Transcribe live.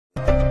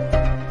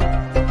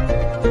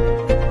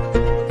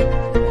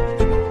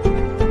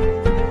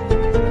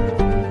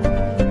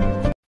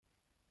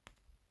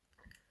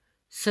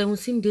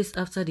17 days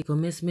after the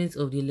commencement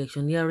of the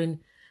electioneering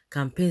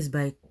campaigns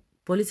by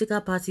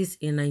political parties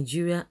in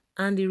Nigeria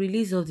and the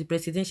release of the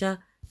Presidential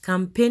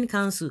Campaign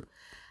Council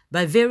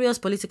by various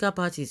political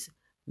parties,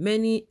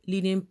 many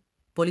leading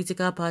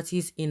political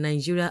parties in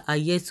Nigeria are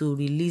yet to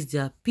release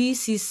their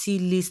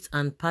PCC list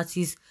and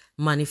parties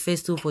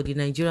manifesto for the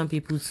Nigerian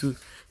people to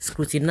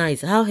scrutinize.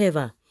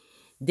 However,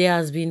 there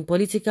has been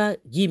political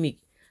gimmick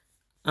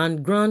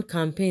and grand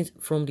campaigns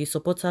from the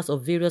supporters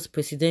of various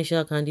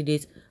presidential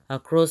candidates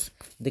across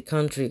the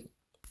country.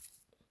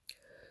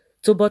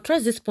 To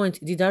buttress this point,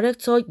 the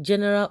Director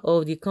General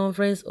of the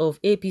Conference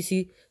of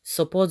APC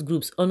Support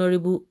Groups,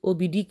 Honorable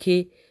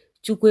Obidike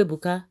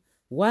Chukwebuka,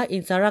 while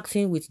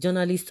interacting with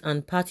journalists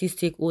and party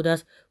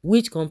stakeholders,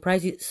 which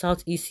comprises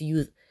Southeast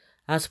Youth,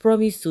 has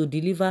promised to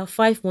deliver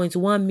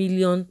 5.1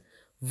 million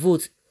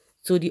votes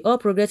to the All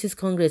Progressives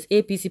Congress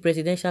APC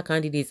presidential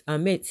candidates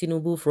Ahmed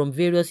Tinubu from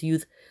various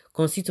youth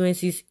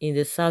constituencies in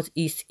the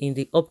Southeast in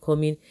the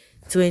upcoming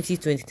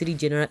 2023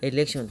 general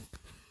election.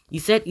 He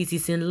said it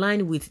is in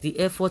line with the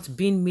efforts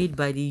being made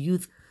by the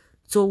youth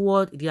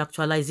toward the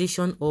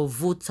actualization of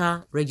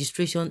voter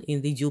registration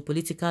in the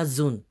geopolitical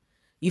zone.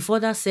 He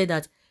further said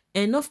that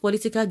enough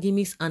political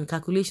gimmicks and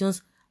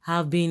calculations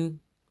have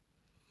been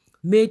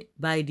made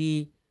by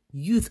the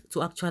youth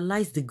to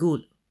actualize the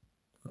goal.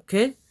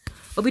 Okay?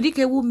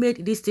 Obidike, who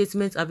made this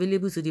statement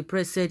available to the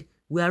press, said,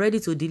 "We are ready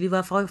to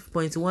deliver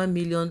 5.1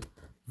 million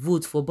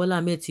votes for Bola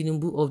Ahmed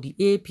Tinubu of the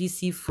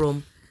APC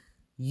from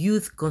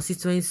youth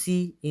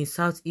constituency in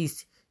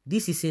Southeast.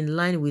 This is in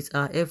line with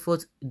our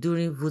efforts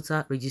during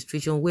voter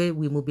registration where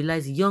we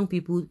mobilize young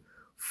people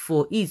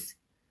for it.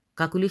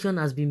 Calculation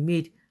has been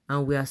made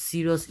and we are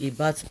serious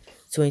about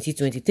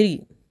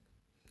 2023.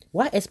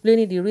 While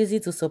explaining the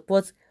reason to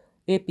support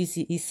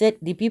APC, he said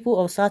the people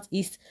of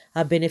Southeast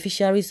are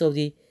beneficiaries of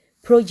the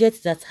projects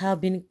that have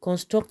been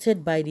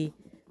constructed by the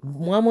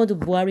Muhammadu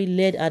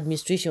Buhari-led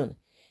administration.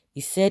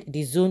 He said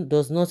the zone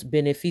does not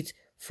benefit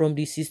from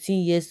the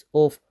 16 years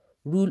of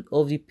rule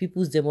of the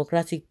People's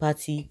Democratic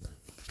Party,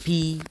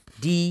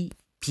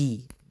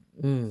 PDP.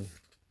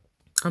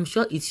 I'm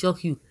sure it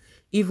shocked you.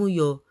 Even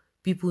your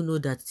people know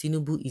that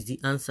Tinubu is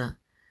the answer.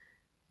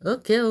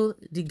 Okay,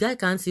 the guy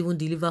can't even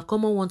deliver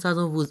common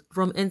 1,000 votes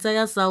from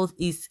entire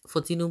Southeast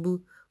for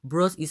Tinubu.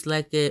 Bros, it's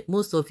like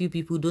most of you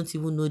people don't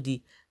even know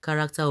the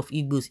character of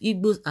Igbos.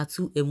 Igbos are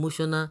too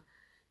emotional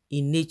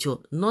in nature.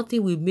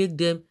 Nothing will make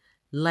them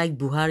like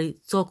Buhari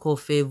talk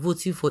of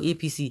voting for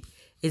APC.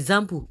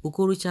 Example,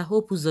 Okorocha,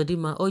 Hope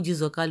Uzodinma, Orji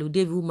Zokalu,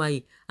 David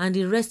Umahi, and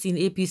the rest in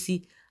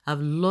APC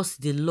have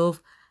lost the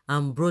love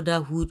and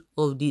brotherhood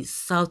of the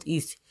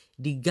Southeast.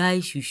 The guy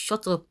should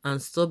shut up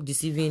and stop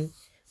deceiving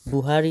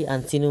Buhari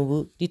and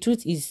Tinubu. The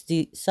truth is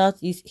the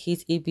Southeast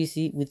hates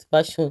APC with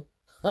passion.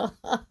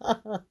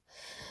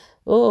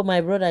 Oh, my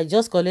brother,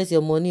 just collect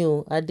your money.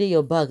 I dare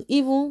your bag.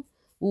 Even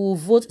we will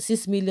vote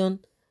 6 million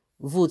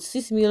votes.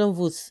 6 million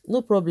votes,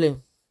 no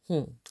problem.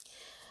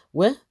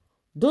 Well,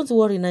 don't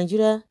worry,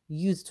 Nigeria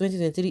Youth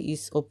 2023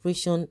 is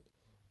Operation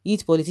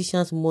Eat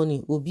Politicians'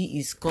 Money. Obi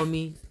is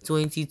coming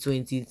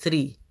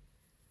 2023.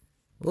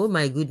 Oh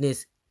my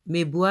goodness.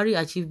 May Buhari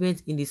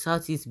achievement in the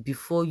Southeast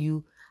before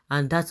you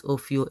and that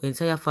of your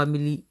entire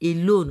family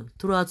alone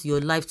throughout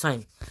your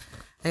lifetime.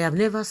 I have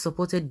never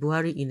supported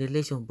Buhari in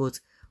election, but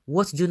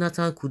what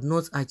Jonathan could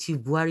not achieve,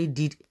 Buhari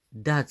did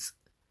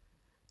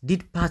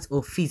part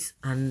of it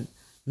and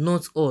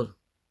not all.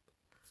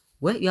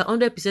 Well, you are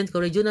 100%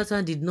 correct.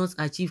 Jonathan did not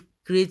achieve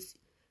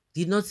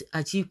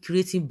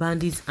creating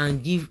bandits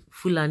and give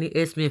Fulani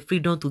herdsmen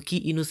freedom to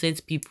kill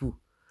innocent people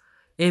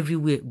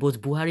everywhere,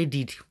 but Buhari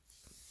did.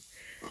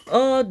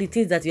 All the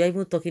things that you are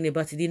even talking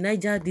about, the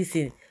Niger, this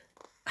thing,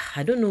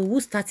 I don't know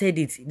who started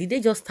it. Did they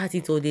just start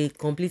it or they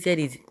completed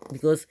it?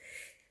 Because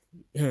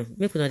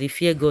make una dey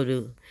fear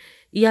God.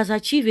 He has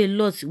achieved a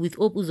lot with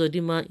Hope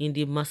Uzodinma in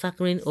the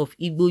massacring of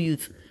Igbo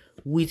youth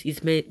with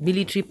its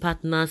military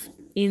partners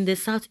in the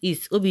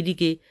Southeast.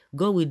 Obidike,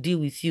 God will deal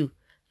with you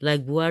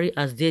like Buhari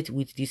has dealt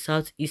with the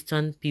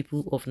southeastern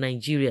people of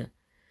Nigeria.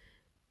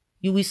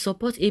 You will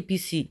support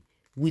APC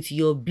with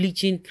your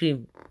bleaching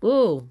cream.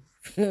 Oh.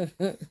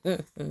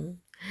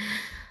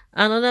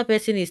 Another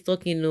person is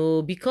talking,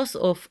 because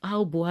of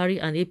how Buhari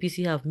and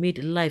APC have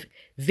made life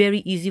very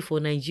easy for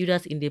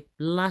Nigerians in the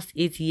last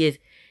 8 years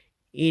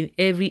in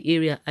every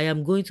area, I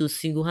am going to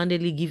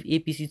single-handedly give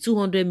APC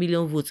 200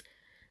 million votes.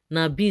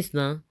 Now, beans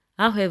now.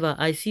 However,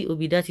 I see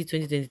Obidati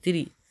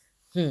 2023.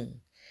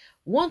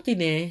 One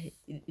thing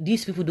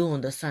these people don't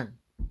understand.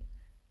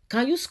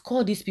 Can you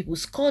score these people?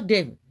 Score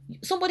them.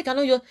 Somebody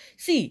cannot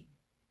see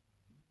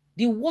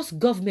the worst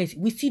government.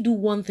 We still do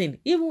one thing.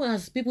 Even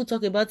as people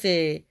talk about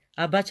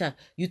Abacha,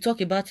 you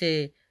talk about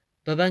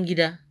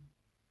Babangida.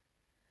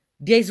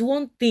 There is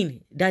one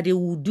thing that they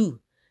will do.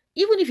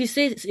 Even if you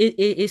say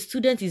a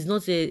student is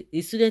not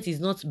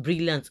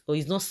brilliant or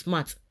is not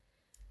smart,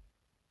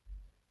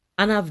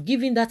 and I've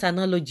given that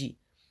analogy,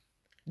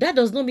 that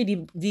does not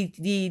mean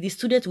the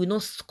student will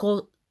not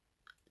score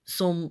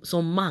some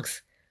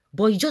marks,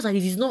 but it's just that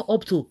it is not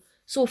up to.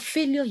 So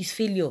failure is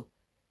failure.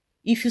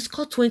 If you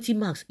score 20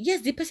 marks,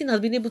 yes, the person has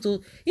been able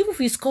to, even if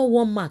you score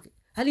 1 mark,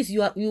 at least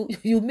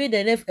you made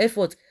an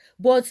effort.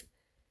 But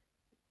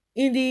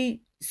in the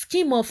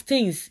scheme of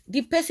things,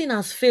 the person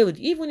has failed,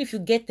 even if you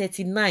get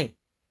 39.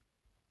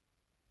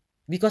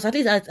 Because at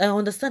least I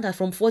understand that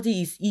from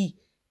 40 is E.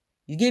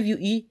 You gave you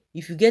E.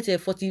 If you get a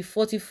 40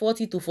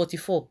 to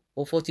 44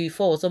 or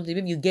 44 or something,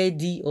 maybe you get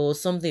D or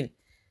something.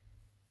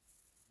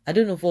 I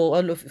don't know,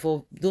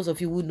 for those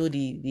of you who know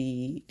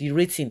the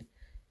rating.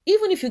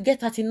 Even if you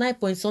get 39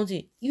 point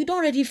something, you don't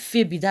already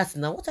fail be that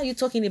now. What are you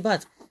talking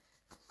about?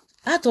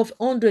 Out of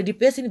 100, the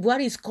person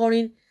Buhari is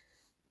scoring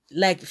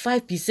like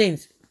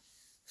 5%,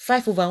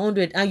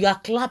 5/100, and you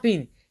are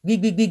clapping. Big,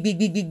 big, big, big,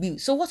 big, big, big.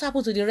 So what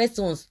happened to the rest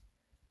ones?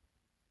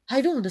 I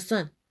don't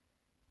understand.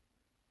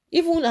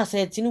 Even as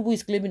Tinubu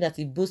is claiming that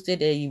he boasted,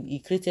 he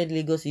created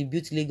Lagos, he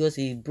built Lagos,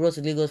 he brought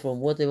Lagos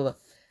from whatever.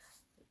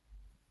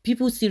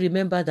 People still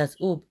remember that,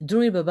 oh,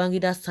 during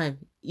Babangida's time,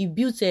 he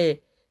built a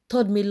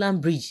third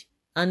mainland bridge.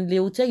 And they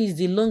will tell you it's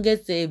the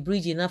longest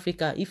bridge in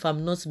Africa, if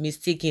I'm not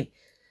mistaken.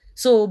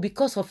 So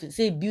because of,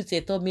 say, built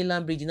a third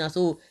mainland bridge now,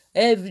 so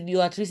all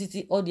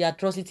the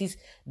atrocities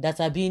that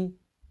have been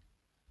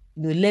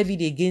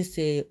levied against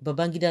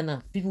Babangida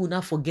now, people will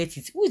now forget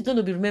it. Who is going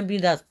to be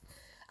remembering that?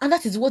 And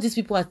that is what these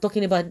people are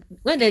talking about.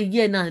 When they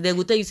hear now, they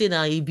will tell you, say,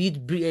 now he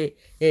built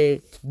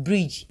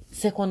bridge,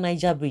 second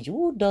Niger bridge.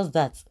 Who does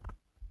that?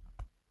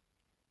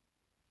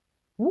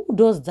 Who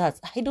does that?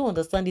 I don't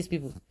understand these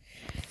people.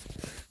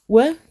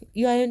 Well,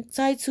 you are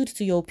entitled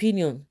to your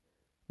opinion.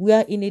 We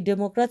are in a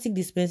democratic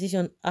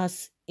dispensation.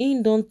 As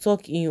in don't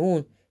talk in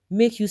own,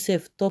 make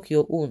yourself talk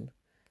your own.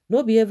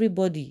 Not be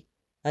everybody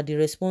at the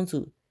response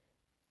to.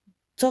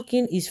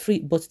 Talking is free,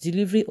 but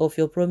delivery of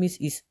your promise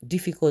is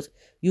difficult.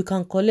 You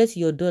can collect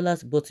your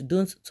dollars, but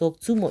don't talk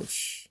too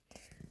much.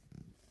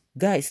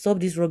 Guys, stop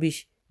this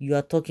rubbish you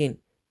are talking.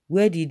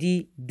 Where did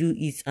he do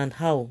it and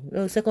how?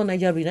 No, second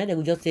Niger bridge, I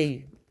will just tell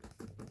you.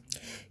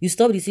 You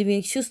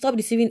should stop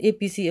deceiving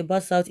APC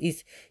about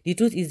Southeast. The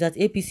truth is that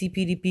APC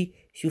PDP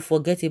should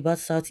forget about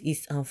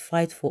Southeast and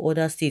fight for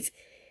other states.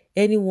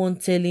 Anyone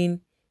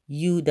telling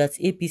you that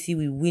APC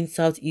will win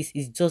Southeast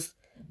is just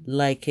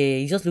like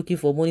just looking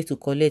for money to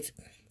collect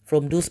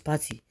from those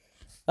parties.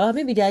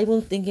 Maybe they are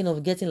even thinking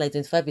of getting like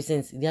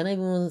 25%. They are not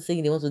even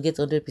saying they want to get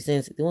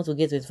 100%. They want to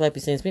get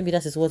 25%. Maybe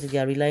that is what they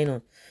are relying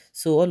on.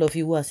 So all of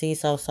you who are saying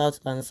South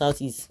and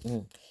Southeast,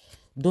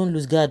 don't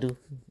lose guard though.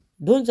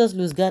 Don't just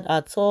lose guard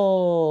at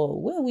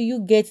all. Where will you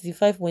get the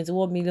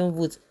 5.1 million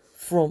votes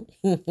from?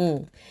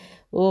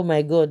 Oh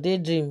my God,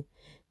 daydream.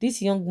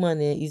 This young man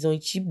is on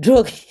cheap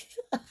drug.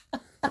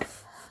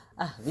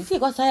 You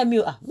think I tire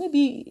me?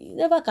 Maybe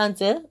never can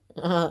tell.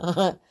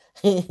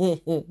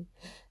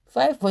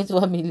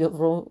 5.1 million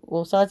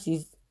from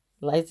Southeast.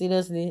 Like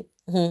seriously.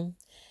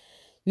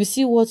 You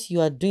see what you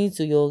are doing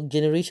to your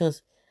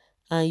generations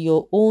and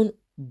your own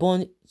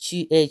born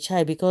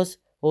child because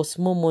of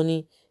small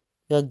money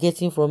you're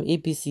getting from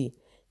APC.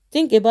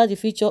 Think about the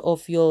future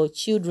of your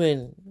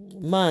children,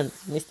 man,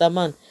 Mr.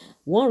 Man.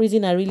 One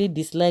reason I really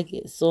dislike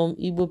some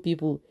Igbo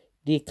people,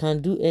 they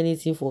can do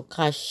anything for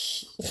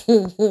cash.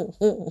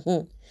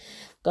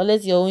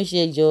 Collect your own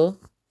share, Joe,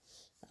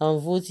 and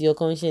vote your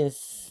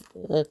conscience.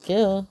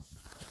 Okay.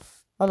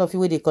 All of you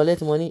where they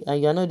collect money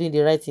and you are not doing the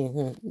right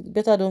thing,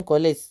 better don't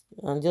collect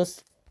and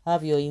just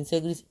have your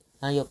integrity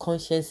and your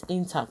conscience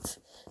intact.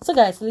 So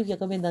guys, leave your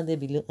comment down there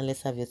below and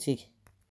let's have your take.